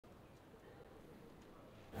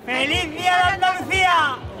¡Feliz Día de Andalucía!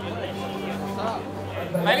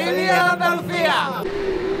 ¡Feliz Día de Andalucía!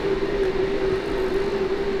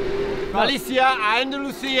 Galicia a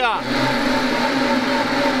Andalucía.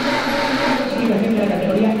 La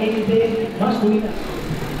categoría élite masculina.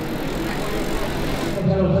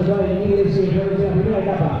 La primera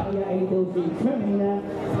etapa.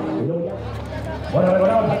 Bueno,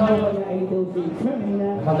 recordamos a todos.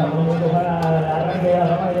 Falta un minuto para el arranque de la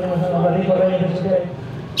semana. Tenemos a los perritos reyes.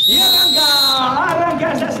 Y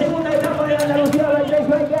arranca esa segunda etapa de Andalucía,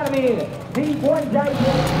 la Garmin. 50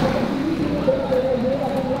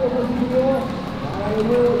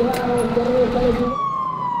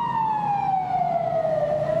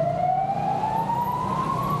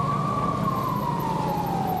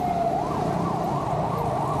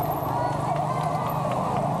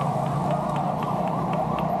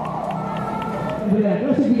 de la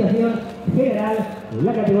clasificación general en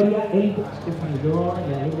la categoría élite.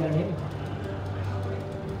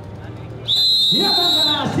 Y arranca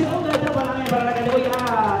la segunda etapa también para la categoría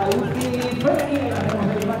UCI femenina.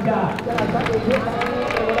 Tenemos el marca.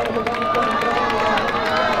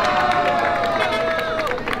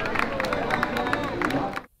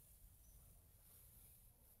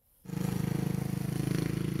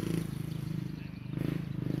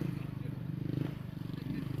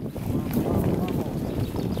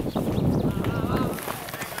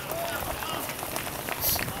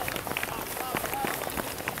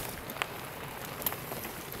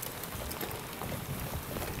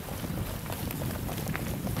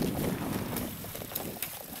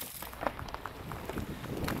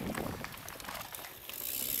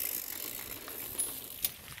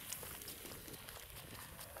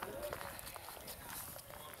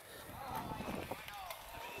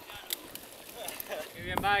 Qué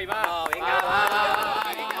bien va, Iván. No, venga, va.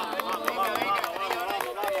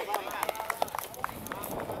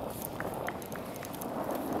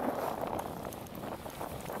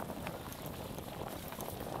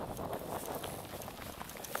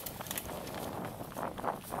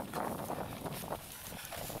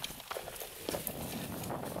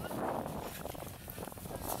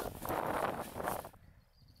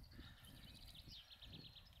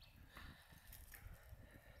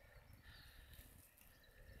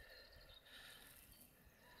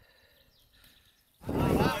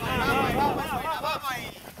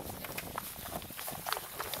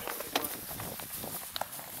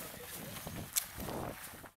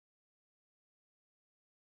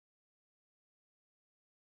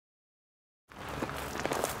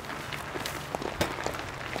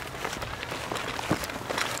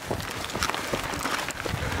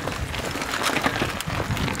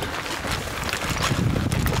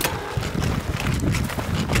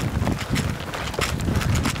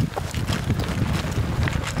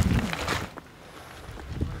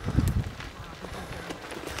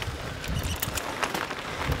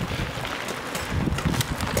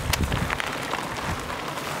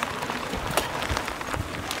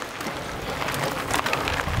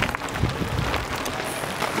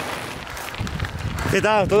 ¿Qué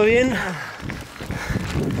tal? ¿Todo bien?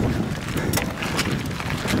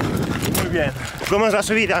 Muy bien. ¿Cómo es la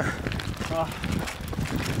subida?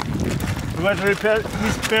 The weather is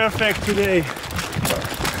perfect today.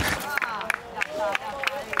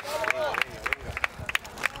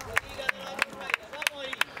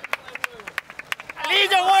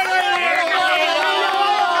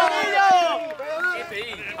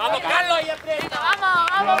 ¡Vamos, Carlos! ¡Ahí aprieta! ¡Vamos,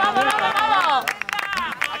 vamos, vamos, vamos, vamos!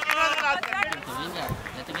 Venga,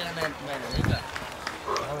 ya te quedan menos, venga.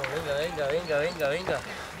 Vamos, venga.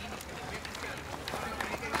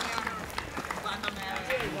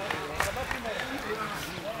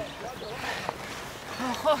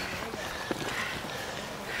 ¡Ojo!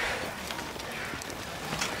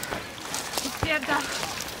 Izquierda.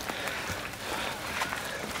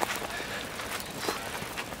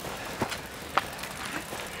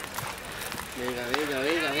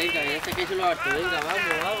 Venga, ya sé que hizo lo harto, venga,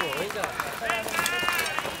 vamos, venga.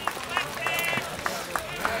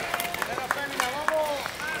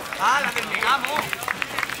 ¡Ah, la terminamos!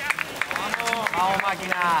 ¡Vamos,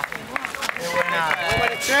 máquina! ¡Qué buena!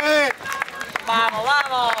 ¡Vamos,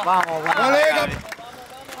 vamos! ¡Vamos!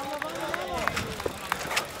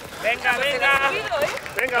 Venga, venga.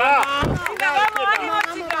 Venga, va. Venga, vamos, ánimo,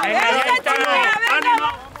 chicas. Venga, ya Venga, estamos. chicas, venga, Ánimo.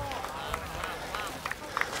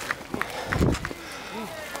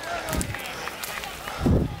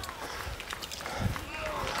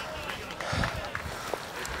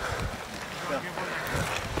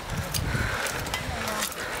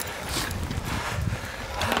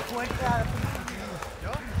 Fuerza.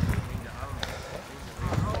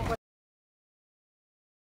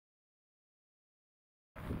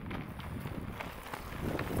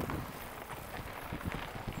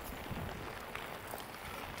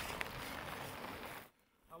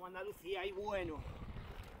 Andalucía y bueno.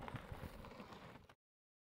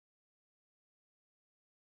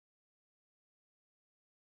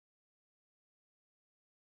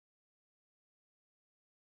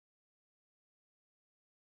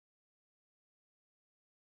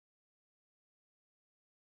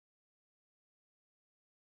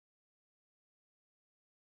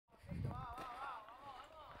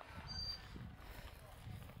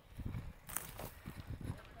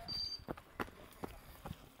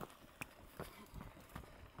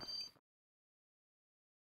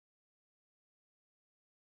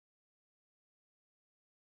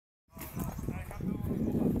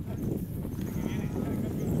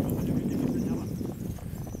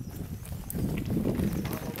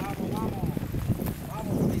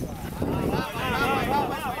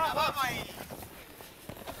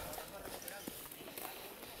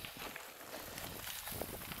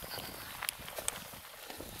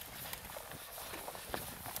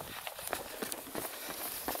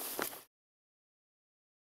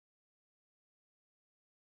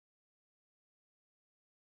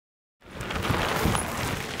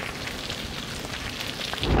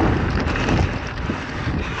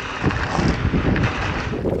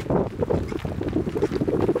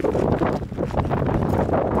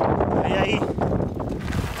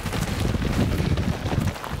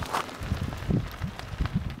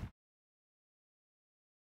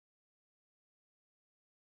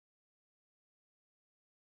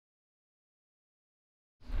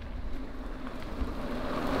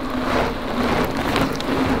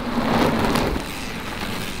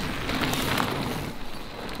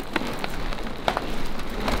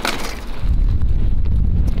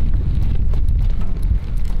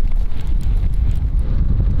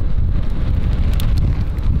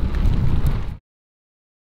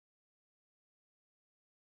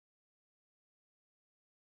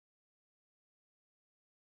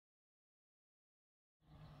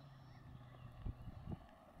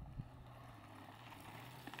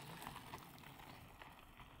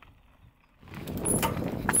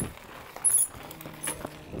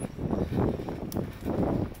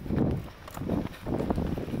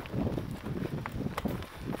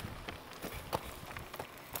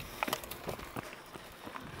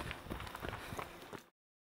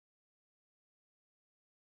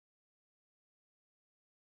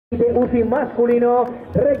 UCI masculino,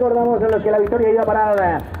 recordamos en los que la victoria iba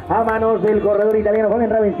parada a manos del corredor italiano Fabián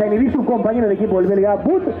Ravenstein y su compañero de equipo, el belga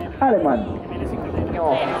Bud Alemán.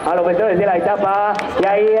 A los vencedores de la etapa, y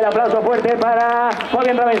ahí el aplauso fuerte para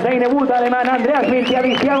Fabián Ravenstein, Bud Alemán, Andreas Miltia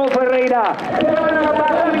y Thiago Ferreira. Se van a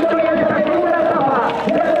para la victoria de esta segunda etapa,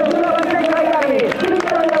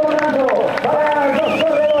 victoria volando para las dos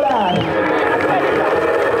corredoras.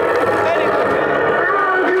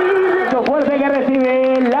 Fuerte que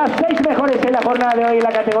recibe las 6 mejores en la jornada de hoy en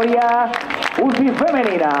la categoría UCI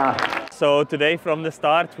femenina. So today from the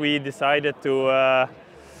start we decided to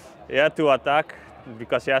attack,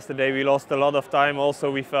 because yesterday we lost a lot of time.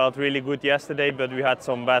 Also we felt really good yesterday, but we had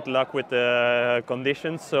some bad luck with the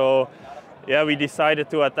conditions. So yeah, we decided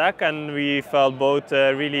to attack and we felt both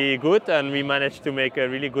really good, and we managed to make a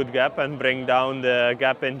really good gap and bring down the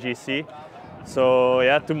gap in GC. So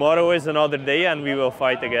yeah, tomorrow is another day and we will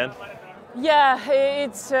fight again. Yeah,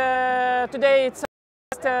 it's today it's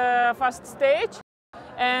first stage,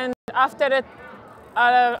 and after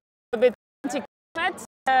a bit kilometers,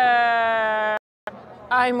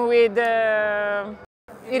 I'm with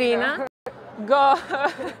Irina, go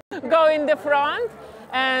in the front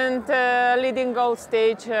and leading goal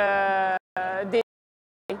stage. This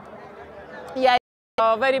day. Yeah,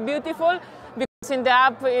 it's very beautiful because in the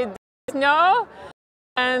up it's snow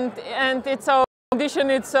and it's so. Condition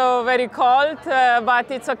it's so very cold,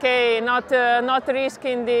 but it's okay. Not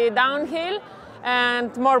risking the downhill,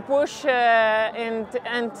 and more push and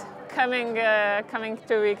coming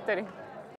to victory.